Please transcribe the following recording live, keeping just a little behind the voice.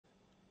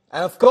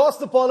And of course,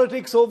 the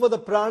politics over the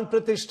Pran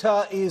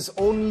Prathistha is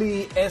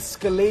only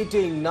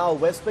escalating. Now,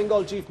 West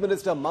Bengal Chief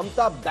Minister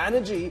Mamata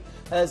Banerjee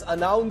has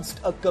announced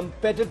a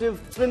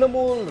competitive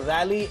Trinamool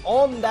rally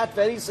on that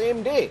very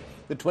same day,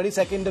 the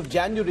 22nd of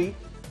January.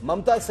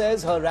 Mamata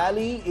says her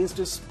rally is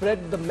to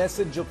spread the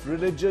message of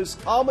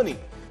religious harmony.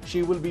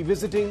 She will be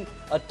visiting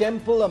a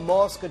temple, a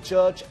mosque, a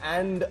church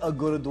and a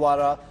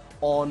Gurudwara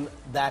on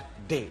that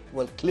day.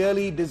 Well,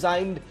 clearly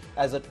designed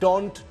as a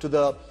taunt to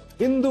the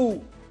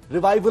Hindu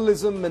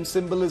revivalism and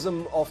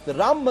symbolism of the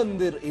Ram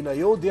Mandir in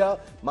Ayodhya,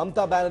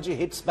 Mamata Banerjee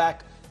hits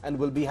back and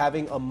will be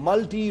having a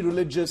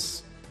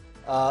multi-religious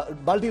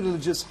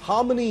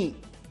harmony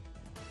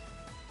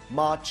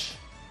march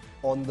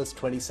on this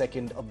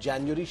 22nd of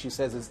January. She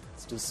says it's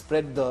to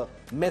spread the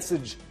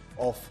message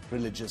of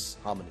religious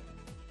harmony.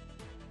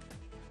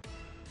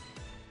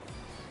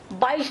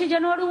 22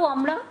 জানুয়ারিও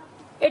আমরা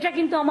এটা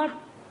কিন্তু আমার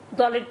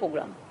দলের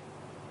programme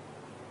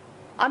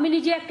আমি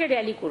নিজে একটা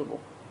rally করব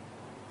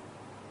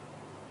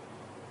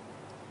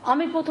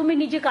আমি প্রথমে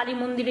নিজে কালী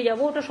মন্দিরে যাব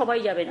ওটা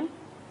সবাই যাবে না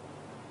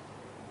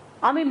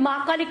আমি মা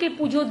কালীকে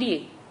পূজো দিয়ে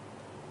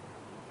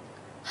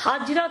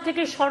হাজরা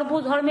থেকে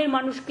সর্বধর্মের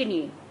মানুষকে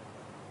নিয়ে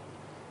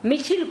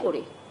মিছিল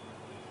করে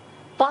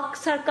পাক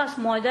সার্কাস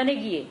ময়দানে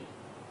গিয়ে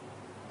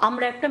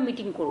আমরা একটা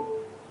মিটিং করব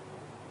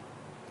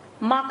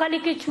মা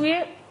কালীকে ছুঁয়ে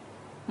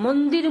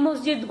মন্দির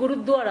মসজিদ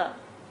গুরুদ্বারা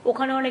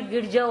ওখানে অনেক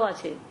গির্জাও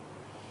আছে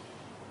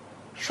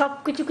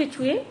সবকিছুকে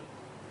ছুঁয়ে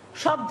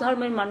সব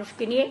ধর্মের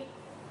মানুষকে নিয়ে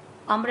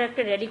আমরা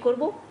একটা র‍্যালি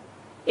করব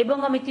এবং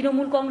আমি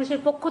তৃণমূল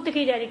কংগ্রেসের পক্ষ থেকে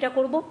এই র‍্যালিটা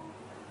করব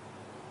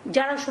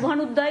যারা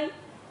শুভানুধ্যায়ী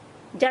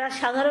যারা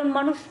সাধারণ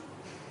মানুষ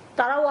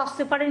তারাও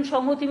আসতে পারেন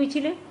সংহতি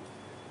মিছিলে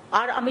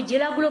আর আমি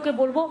জেলাগুলোকে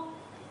বলবো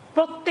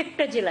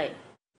প্রত্যেকটা জেলায়